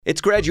It's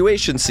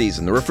graduation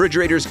season. The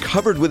refrigerator's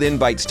covered with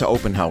invites to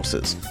open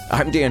houses.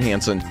 I'm Dan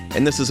Hansen,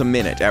 and this is A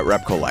Minute at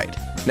Repcolite.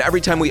 Now,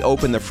 every time we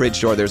open the fridge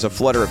door, there's a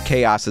flutter of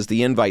chaos as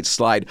the invites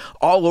slide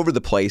all over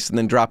the place and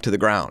then drop to the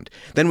ground.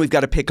 Then we've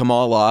got to pick them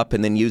all up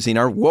and then, using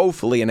our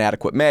woefully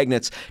inadequate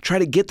magnets, try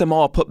to get them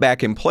all put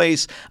back in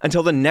place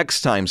until the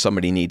next time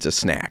somebody needs a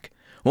snack.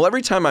 Well,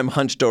 every time I'm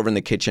hunched over in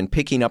the kitchen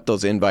picking up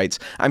those invites,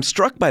 I'm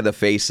struck by the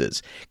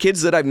faces.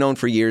 Kids that I've known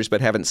for years but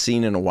haven't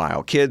seen in a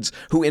while. Kids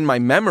who, in my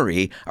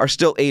memory, are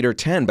still 8 or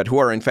 10, but who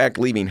are in fact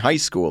leaving high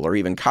school or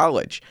even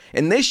college.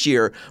 And this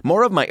year,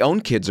 more of my own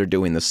kids are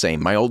doing the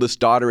same. My oldest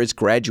daughter is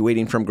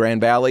graduating from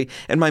Grand Valley,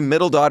 and my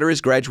middle daughter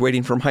is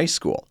graduating from high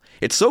school.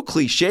 It's so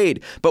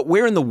cliched, but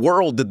where in the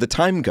world did the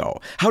time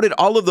go? How did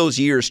all of those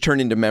years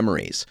turn into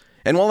memories?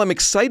 And while I'm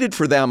excited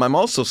for them, I'm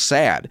also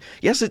sad.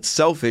 Yes, it's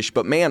selfish,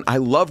 but man, I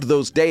loved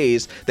those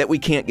days that we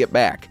can't get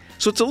back.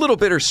 So it's a little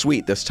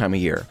bittersweet this time of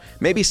year.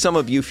 Maybe some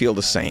of you feel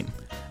the same.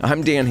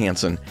 I'm Dan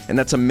Hansen, and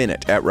that's A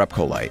Minute at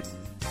Repcolite.